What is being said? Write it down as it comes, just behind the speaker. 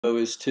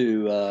Is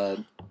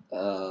to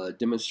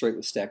demonstrate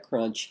with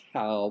StatCrunch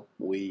how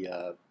we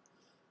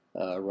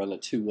run a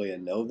two-way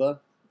ANOVA.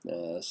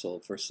 So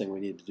the first thing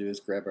we need to do is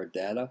grab our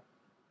data.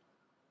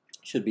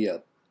 Should be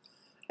a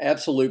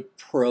absolute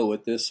pro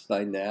at this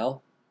by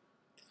now.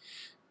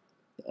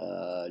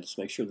 Just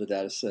make sure the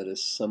data set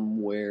is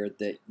somewhere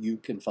that you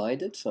can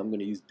find it. So I'm going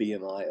to use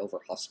BMI over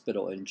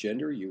hospital and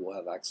gender. You will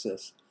have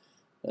access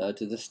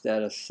to this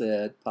data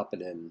set. Pop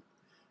it in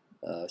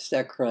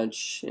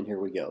StatCrunch, and here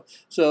we go.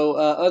 So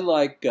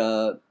unlike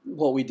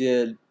what we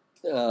did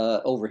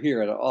over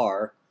here at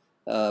R,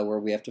 where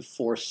we have to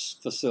force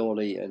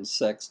facility and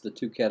sex, the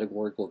two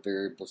categorical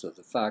variables as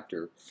a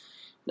factor,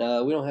 we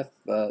don't have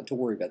to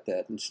worry about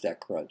that in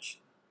StatCrunch.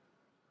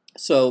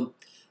 So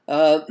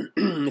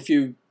if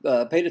you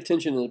paid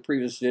attention to the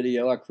previous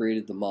video, I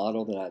created the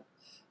model, then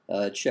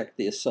I checked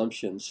the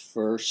assumptions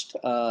first.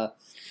 I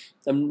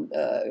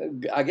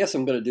guess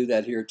I'm going to do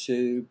that here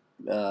too.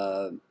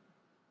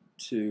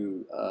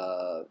 To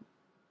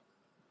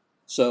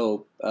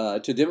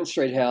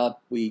demonstrate how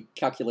we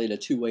calculate a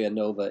two-way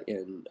ANOVA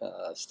in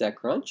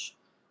StatCrunch,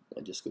 I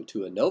just go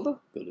to ANOVA,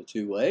 go to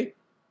two-way.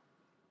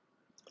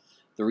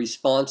 The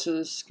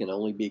responses can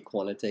only be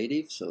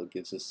quantitative, so it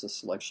gives us a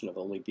selection of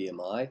only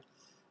BMI.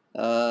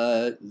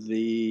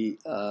 The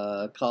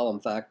column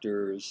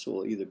factors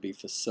will either be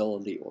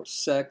facility or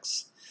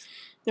sex.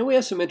 And we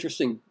have some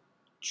interesting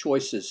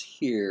choices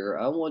here.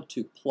 I want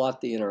to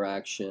plot the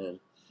interaction.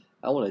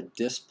 I want to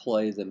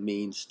display the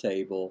means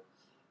table,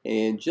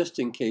 and just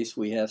in case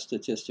we have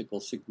statistical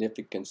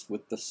significance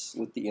with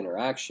the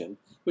interaction,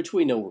 which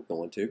we know we're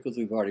going to because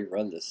we've already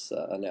run this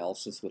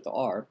analysis with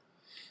R,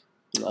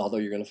 although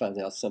you're going to find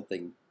out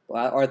something,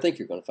 or I think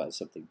you're going to find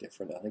something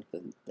different. I think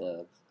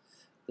the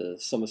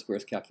sum of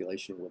squares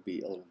calculation will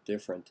be a little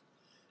different.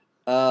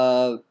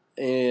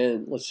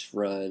 And let's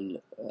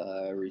run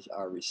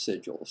our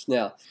residuals.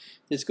 Now,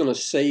 it's going to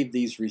save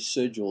these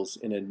residuals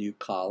in a new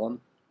column.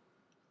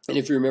 And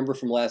if you remember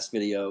from last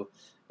video,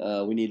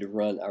 we need to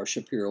run our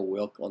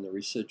Shapiro-Wilk on the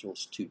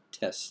residuals to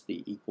test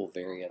the equal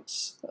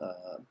variance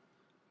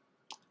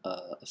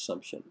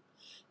assumption.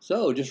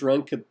 So just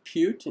run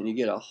compute, and you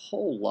get a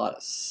whole lot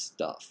of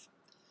stuff.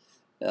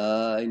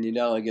 And you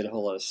not only get a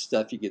whole lot of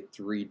stuff, you get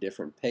 3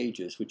 different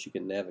pages, which you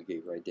can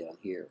navigate right down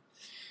here.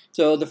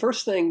 So the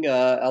first thing,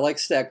 I like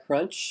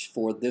StatCrunch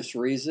for this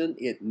reason.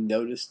 It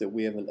noticed that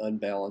we have an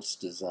unbalanced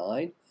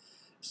design.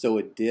 So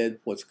it did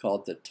what's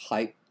called the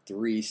type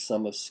 3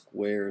 sum of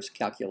squares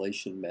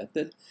calculation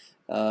method.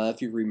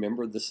 If you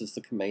remember, this is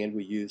the command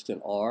we used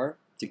in R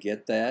to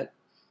get that.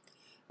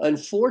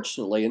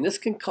 Unfortunately, and this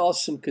can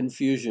cause some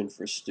confusion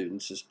for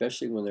students,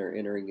 especially when they're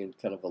entering in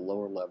kind of a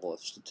lower level of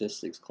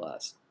statistics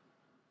class.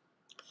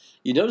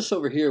 You notice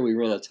over here we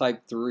ran a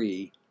type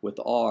 3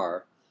 with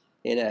R,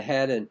 and it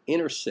had an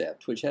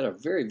intercept, which had a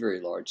very, very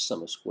large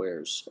sum of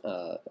squares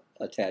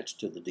attached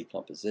to the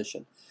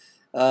decomposition.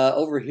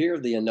 Over here,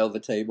 the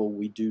ANOVA table,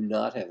 we do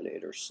not have an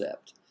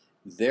intercept.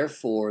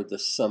 Therefore, the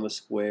sum of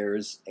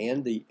squares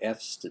and the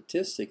F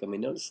statistic, I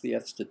mean, notice the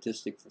F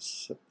statistic for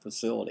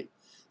facility,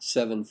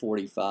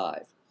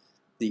 745.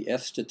 The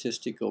F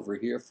statistic over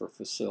here for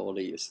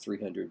facility is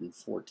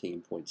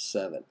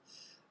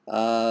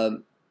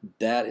 314.7.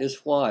 That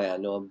is why, I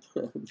know I'm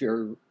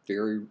very,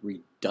 very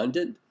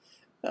redundant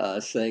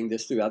saying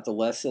this throughout the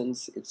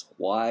lessons, it's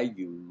why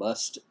you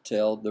must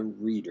tell the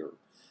reader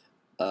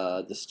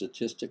the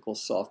statistical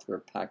software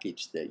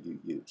package that you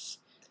use.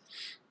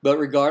 But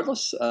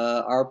regardless,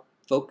 our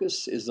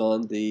focus is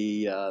on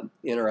the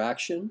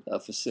interaction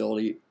of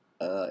facility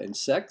and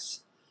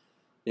sex,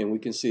 and we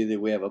can see that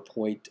we have a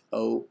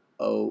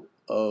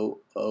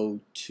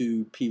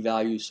 0.00002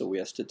 p-value, so we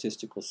have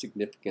statistical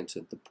significance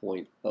at the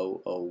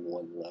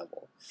 0.001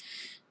 level.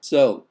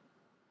 So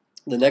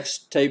the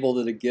next table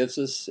that it gives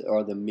us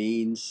are the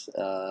means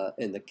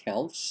and the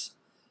counts.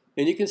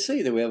 And you can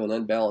see that we have an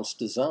unbalanced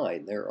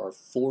design. There are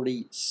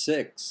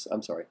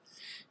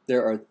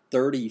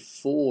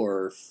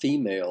 34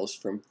 females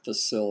from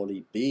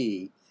facility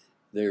B.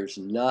 There's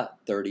not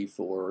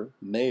 34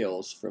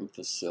 males from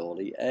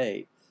facility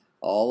A.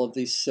 All of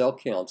these cell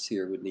counts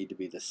here would need to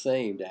be the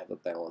same to have a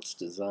balanced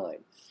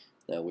design.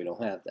 Now, we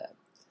don't have that.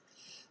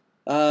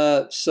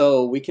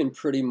 So we can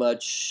pretty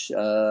much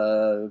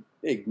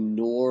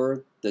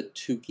ignore the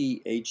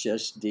Tukey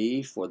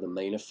HSD for the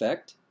main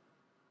effect.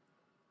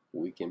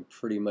 We can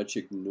pretty much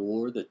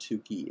ignore the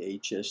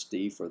Tukey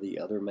HSD for the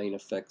other main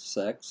effect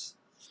sex.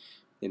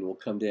 And we'll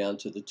come down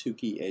to the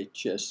Tukey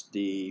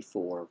HSD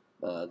for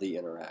the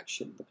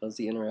interaction, because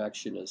the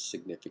interaction is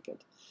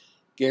significant.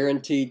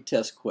 Guaranteed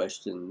test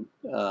question.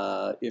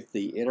 If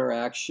the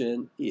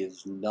interaction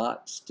is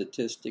not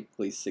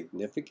statistically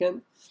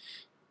significant,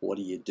 what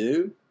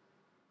do?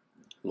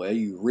 Well,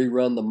 you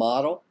rerun the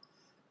model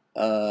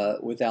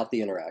without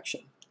the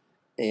interaction.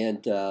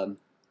 And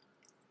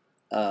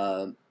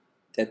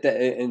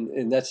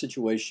in that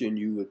situation,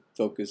 you would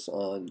focus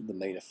on the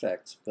main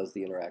effects because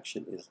the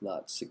interaction is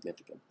not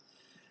significant.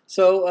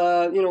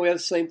 So, we have the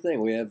same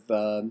thing. We have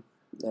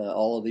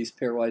all of these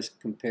pairwise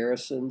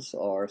comparisons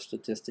are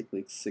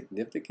statistically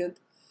significant.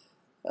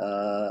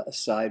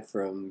 aside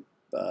from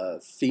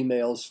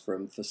females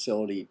from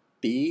facility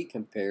B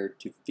compared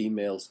to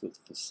females with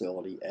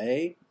facility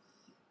A.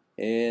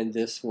 And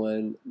this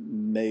one,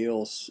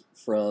 males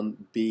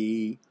from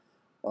B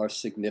are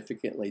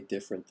significantly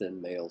different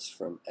than males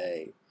from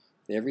A.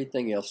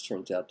 Everything else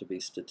turns out to be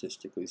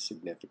statistically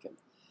significant.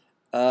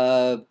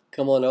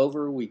 Come on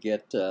over, we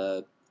get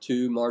 2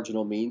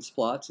 marginal means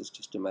plots. It's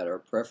just a matter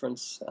of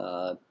preference.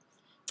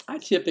 I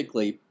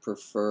typically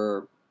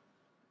prefer,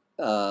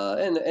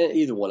 and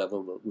either one of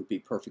them would be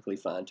perfectly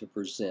fine to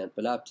present,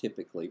 but I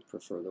typically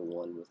prefer the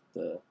one with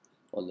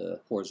on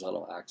the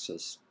horizontal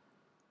axis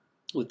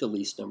with the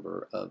least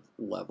number of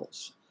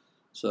levels.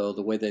 So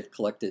the way they've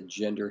collected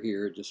gender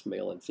here, just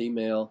male and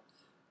female.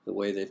 The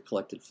way they've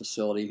collected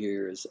facility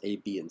here is A,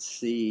 B, and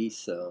C.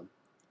 So,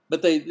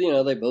 but they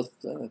both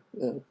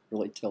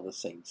really tell the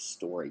same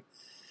story.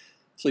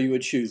 So you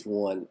would choose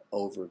one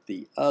over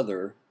the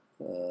other.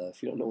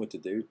 If you don't know what to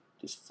do,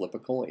 just flip a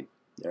coin.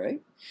 All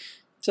right.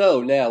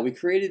 So now we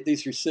created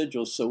these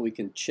residuals so we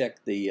can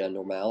check the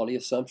normality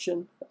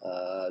assumption.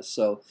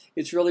 So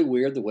it's really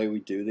weird the way we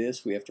do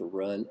this. We have to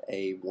run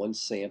a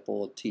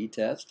 1-sample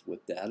t-test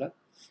with data.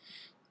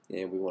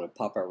 And we want to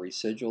pop our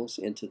residuals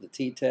into the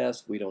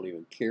t-test. We don't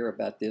even care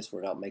about this.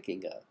 We're not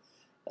making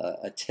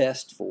a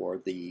test for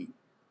the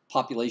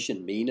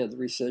population mean of the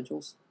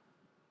residuals,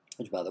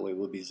 which by the way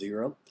would be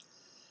 0.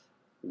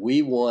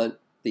 We want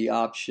the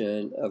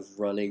option of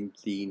running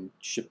the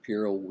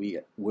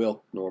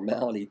Shapiro-Wilk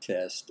normality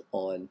test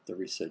on the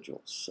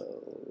residuals.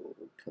 So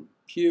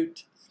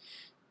compute.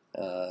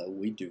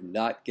 We do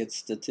not get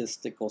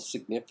statistical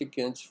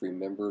significance.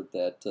 Remember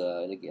that,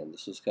 and again,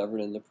 this was covered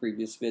in the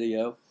previous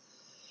video,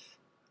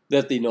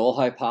 that the null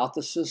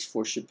hypothesis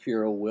for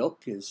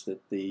Shapiro-Wilk is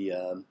that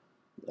the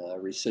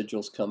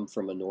residuals come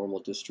from a normal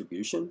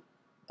distribution.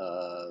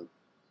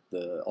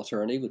 The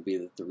alternative would be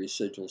that the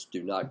residuals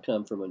do not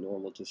come from a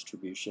normal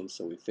distribution,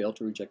 so we fail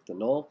to reject the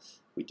null.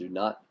 We do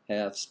not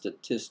have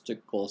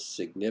statistical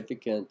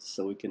significance,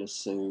 so we can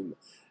assume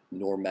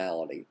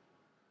normality.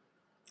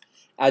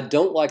 I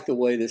don't like the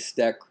way this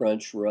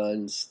StatCrunch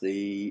runs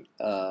the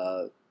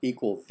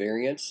equal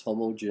variance,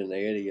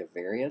 homogeneity of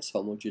variance.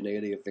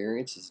 Homogeneity of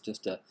variance is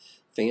just a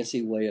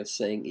fancy way of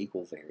saying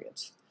equal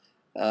variance.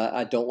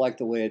 I don't like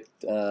the way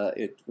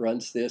it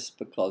runs this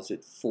because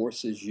it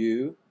forces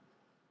you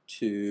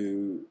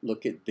to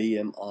look at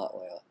BMI.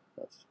 Well,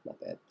 that's not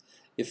bad.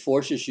 It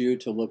forces you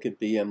to look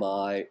at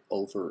BMI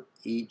over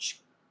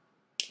each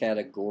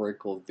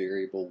categorical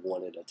variable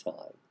one at a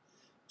time.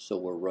 So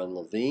we'll run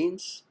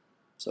Levine's.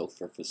 So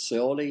for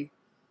facility,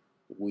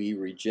 we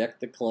reject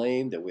the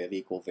claim that we have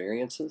equal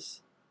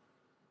variances.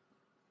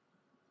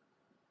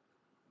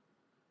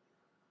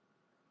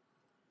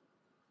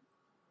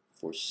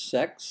 For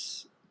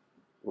sex,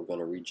 we're going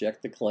to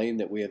reject the claim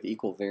that we have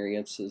equal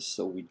variances,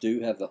 so we do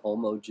have the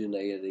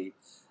homogeneity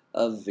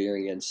of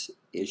variance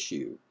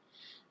issue.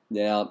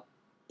 Now,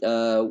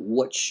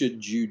 what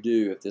should you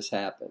do if this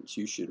happens?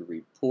 You should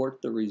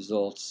report the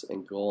results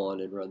and go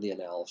on and run the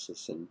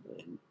analysis and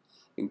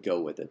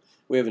go with it.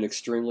 We have an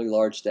extremely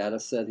large data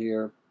set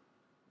here,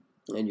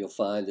 and you'll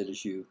find that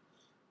as you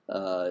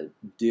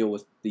deal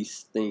with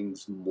these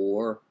things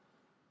more,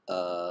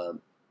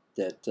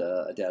 that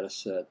a data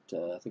set,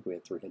 I think we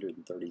had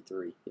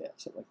 333, yeah,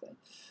 something like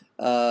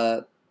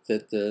that,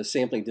 that the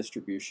sampling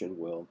distribution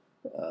will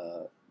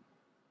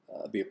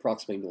be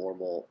approximately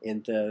normal,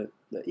 and the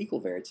equal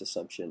variance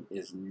assumption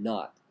is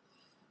not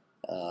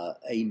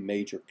a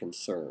major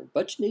concern.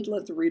 But you need to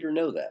let the reader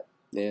know that,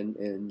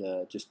 and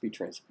just be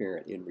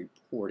transparent in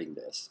reporting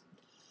this.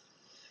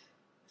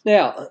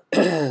 Now,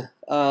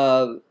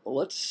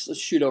 let's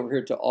shoot over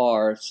here to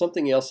R.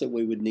 Something else that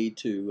we would need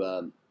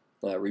to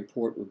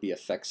report would be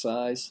effect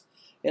size.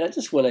 And I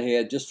just went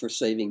ahead, just for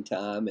saving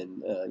time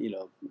and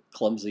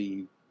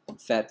clumsy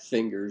fat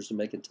fingers and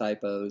making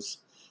typos,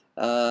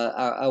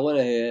 I went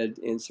ahead,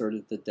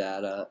 inserted the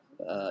data,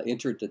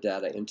 entered the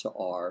data into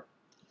R,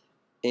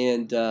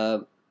 and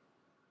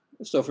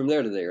so from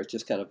there to there, it's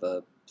just kind of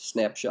a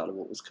snapshot of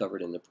what was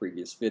covered in the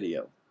previous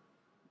video.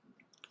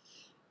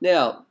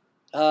 Now,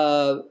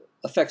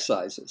 effect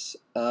sizes.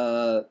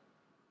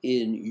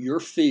 In your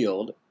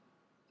field,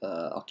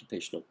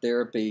 occupational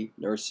therapy,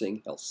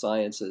 nursing, health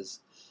sciences,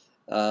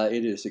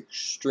 it is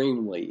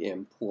extremely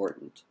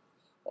important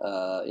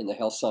in the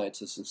health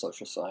sciences and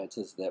social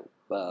sciences that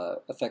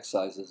effect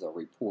sizes are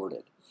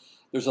reported.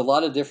 There's a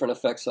lot of different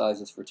effect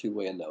sizes for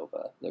Way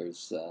ANOVA.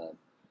 There's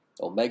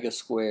omega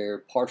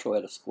squared, partial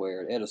eta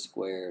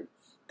squared,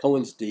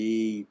 Cohen's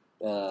d,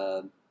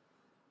 oh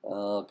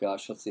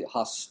gosh, let's see,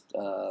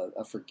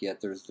 I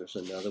forget, there's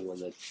another one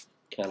that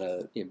kind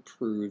of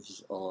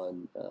improves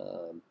on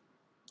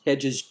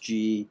Hedges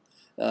G.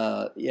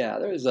 Yeah,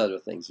 there's other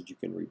things that you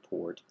can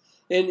report.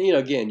 And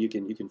again, you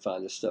can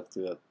find this stuff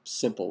through a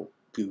simple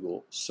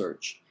Google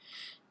search.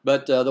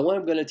 But the one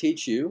I'm going to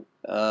teach you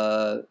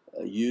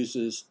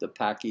uses the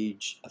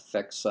package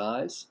effect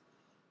size.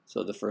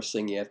 So the first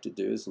thing you have to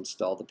do is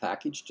install the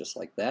package just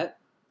like that.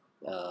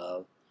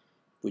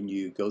 when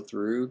you go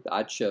through,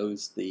 I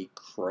chose the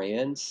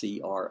CRAN,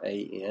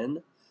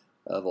 C-R-A-N,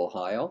 of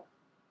Ohio.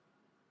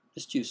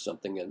 Just choose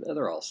something, and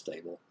they're all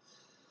stable.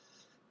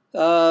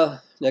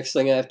 Next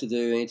thing I have to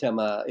do, anytime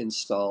I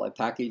install a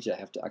package, I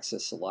have to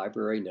access the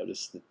library.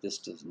 Notice that this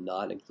does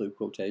not include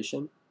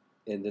quotation.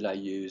 And then I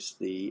use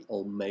the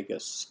omega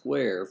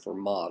square for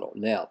model.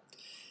 Now,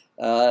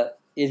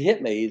 it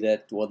hit me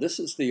that, well, this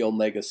is the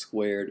omega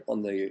squared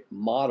on the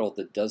model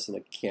that doesn't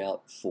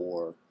account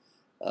for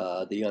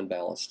the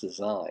unbalanced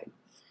design.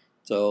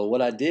 So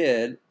what I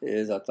did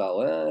is I thought,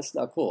 well, that's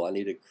not cool. I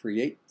need to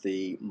create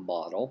the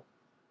model.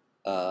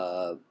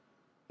 And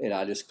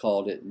I just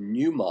called it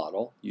new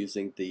model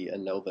using the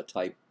ANOVA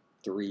type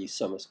 3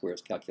 sum of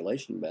squares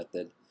calculation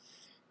method,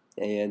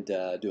 and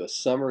do a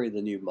summary of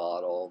the new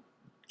model.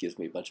 Gives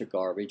me a bunch of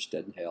garbage,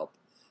 doesn't help,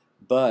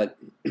 but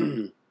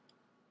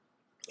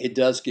it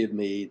does give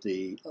me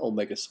the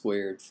omega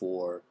squared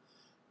for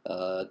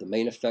the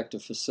main effect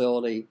of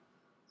facility,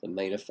 the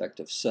main effect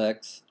of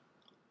sex,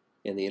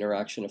 and the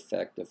interaction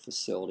effect of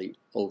facility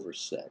over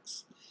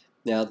sex.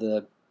 Now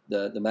the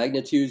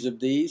magnitudes of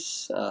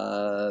these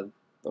or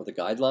the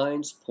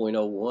guidelines,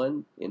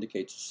 0.01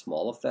 indicates a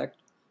small effect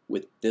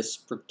with this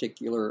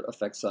particular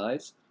effect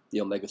size,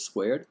 the omega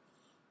squared.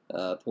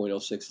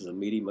 0.06 is a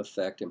medium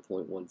effect, and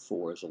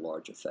 0.14 is a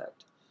large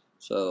effect.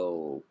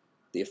 So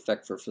the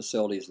effect for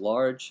facility is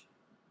large,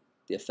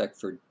 the effect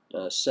for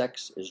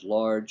sex is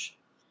large,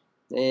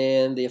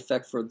 and the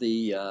effect for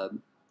the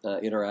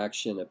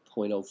interaction at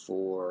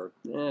 0.04,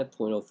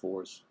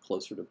 0.04 is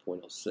closer to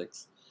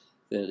 0.06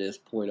 than it is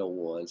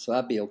 0.01. So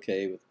I'd be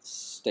okay with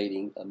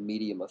stating a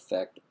medium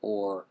effect,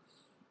 or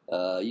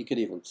you could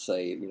even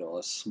say, you know,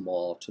 a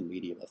small to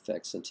medium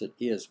effect, since it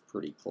is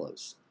pretty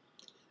close.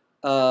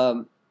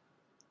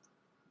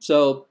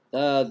 So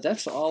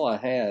that's all I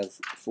have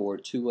for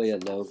Way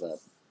ANOVA.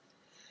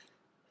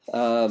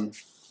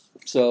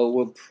 So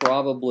we'll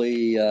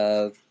probably,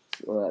 I'll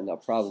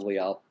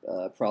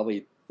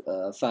probably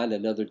find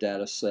another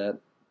data set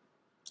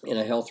in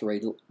a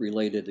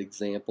health-related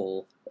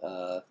example.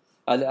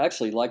 I'd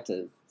actually like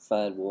to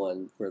find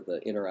one where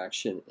the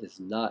interaction is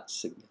not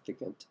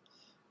significant,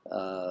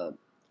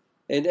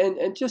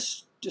 and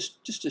just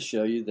to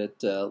show you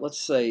that, let's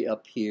say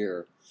up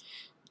here,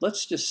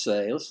 let's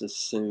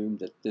assume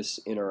that this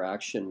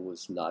interaction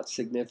was not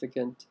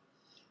significant.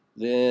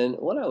 Then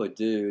what I would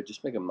do,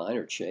 just make a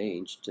minor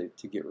change to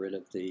get rid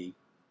of the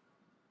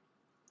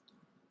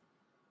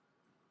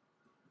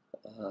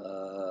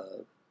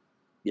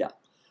yeah.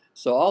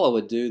 So all I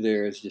would do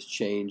there is just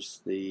change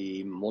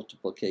the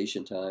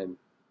multiplication time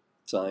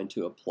sign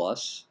to a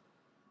plus.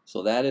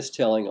 So that is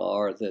telling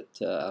R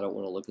that I don't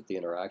want to look at the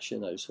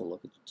interaction. I just want to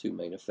look at the two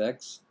main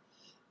effects.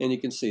 And you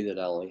can see that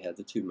I only have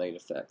the two main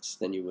effects.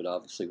 Then you would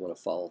obviously want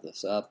to follow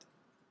this up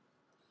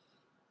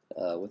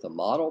with a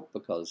model,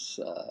 because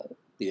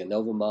the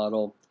ANOVA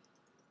model,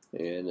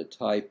 and the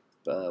type,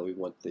 we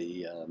want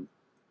the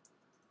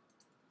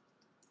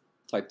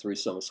type 3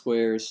 sum of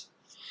squares,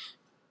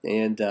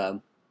 and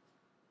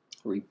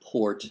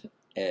report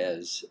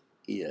as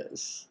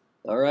is.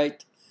 All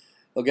right.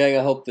 Well, gang,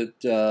 I hope that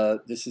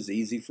this is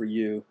easy for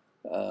you.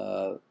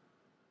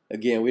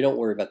 Again, we don't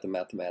worry about the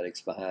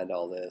mathematics behind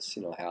all this.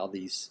 You know, how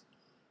these,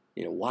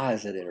 you know, why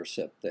is that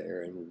intercept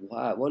there, and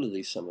what do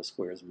these sum of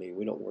squares mean?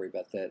 We don't worry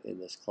about that in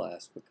this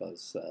class,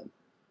 because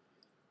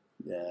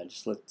yeah,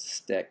 just let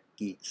stat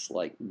geeks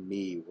like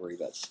me worry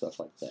about stuff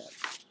like that.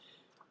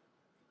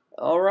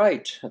 All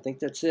right, I think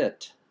that's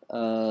it.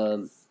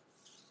 Yeah,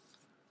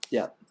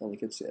 I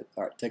think that's it.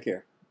 All right, take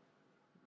care.